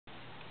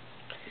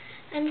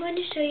I'm going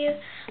to show you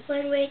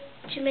one way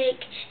to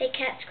make a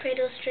cat's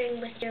cradle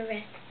string with your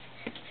wrists.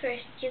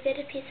 First, you get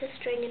a piece of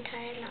string and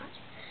tie a knot.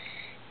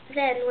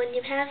 Then, when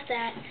you have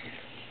that,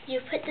 you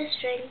put the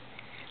string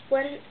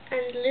one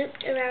end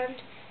looped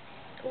around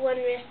one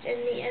wrist and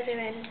the other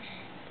end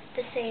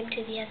the same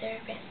to the other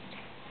wrist.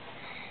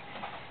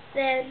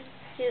 Then,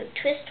 you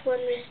twist one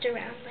wrist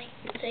around,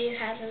 so you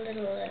have a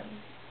little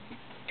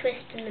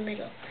twist in the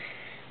middle.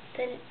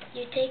 Then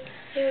you take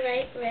your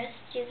right wrist,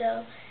 you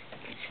go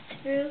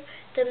through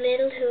the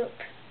middle hoop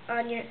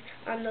on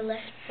the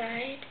left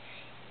side.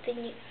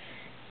 Then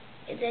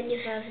you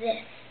have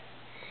this.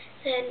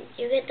 Then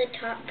you get the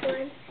top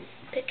one,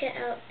 pick it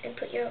out, and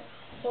put your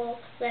whole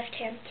left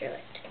hand through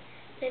it.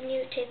 Then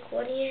you take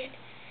one of your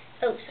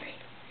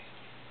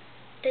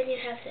Then you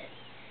have this.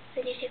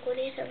 Then you take one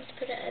of your thumbs,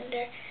 put it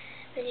under.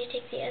 Then you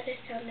take the other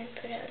thumb and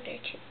put it under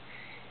too.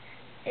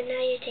 And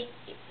now you take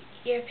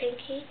your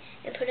pinky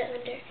and put it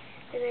under,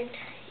 and then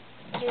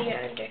do your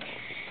under,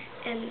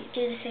 and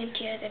do the same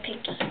to your other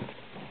pinky.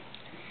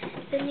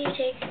 Then you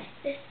take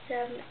this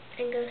thumb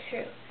and go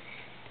through.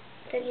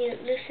 Then you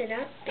loosen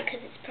up, because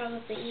it's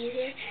probably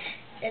easier,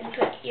 and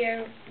put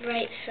your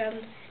right thumb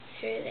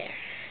through there.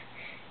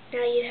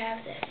 Now you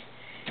have this.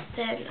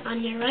 Then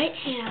on your right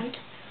hand,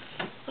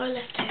 or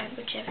left hand,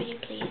 whichever you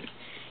please,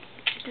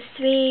 the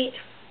three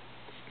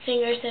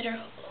fingers that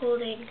are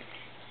holding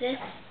this,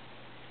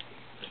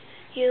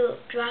 you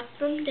drop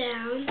them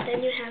down,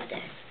 then you have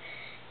this,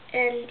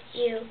 and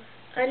you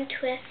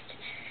untwist,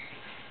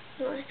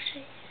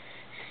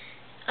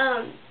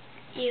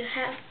 you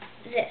have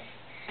this,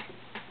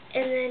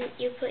 and then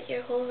you put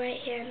your whole right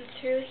hand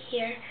through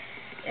here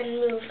and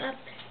move up,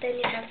 then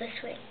you have the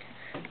swing.